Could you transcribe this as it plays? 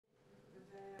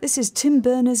This is Tim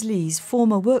Berners-Lee's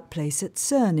former workplace at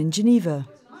CERN in Geneva.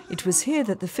 It was here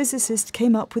that the physicist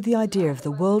came up with the idea of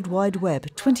the World Wide Web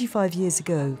 25 years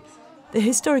ago. The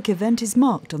historic event is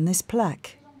marked on this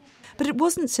plaque. But it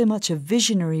wasn't so much a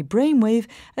visionary brainwave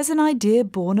as an idea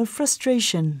born of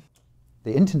frustration.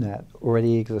 The internet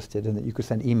already existed in that you could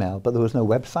send email, but there was no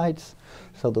websites,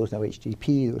 so there was no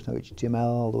HTTP, there was no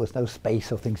HTML, there was no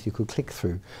space or things you could click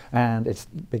through. And it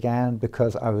began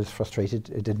because I was frustrated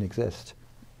it didn't exist.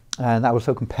 And that was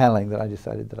so compelling that I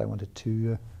decided that I wanted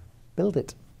to build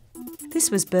it. This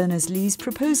was Berners-Lee's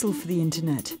proposal for the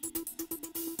internet.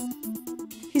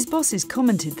 His bosses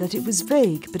commented that it was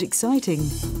vague but exciting.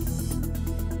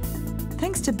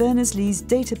 Thanks to Berners-Lee's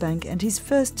databank and his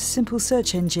first simple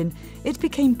search engine, it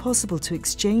became possible to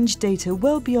exchange data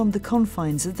well beyond the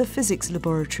confines of the physics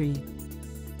laboratory.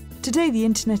 Today the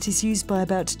internet is used by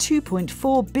about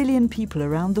 2.4 billion people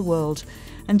around the world,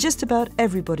 and just about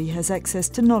everybody has access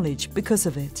to knowledge because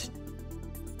of it.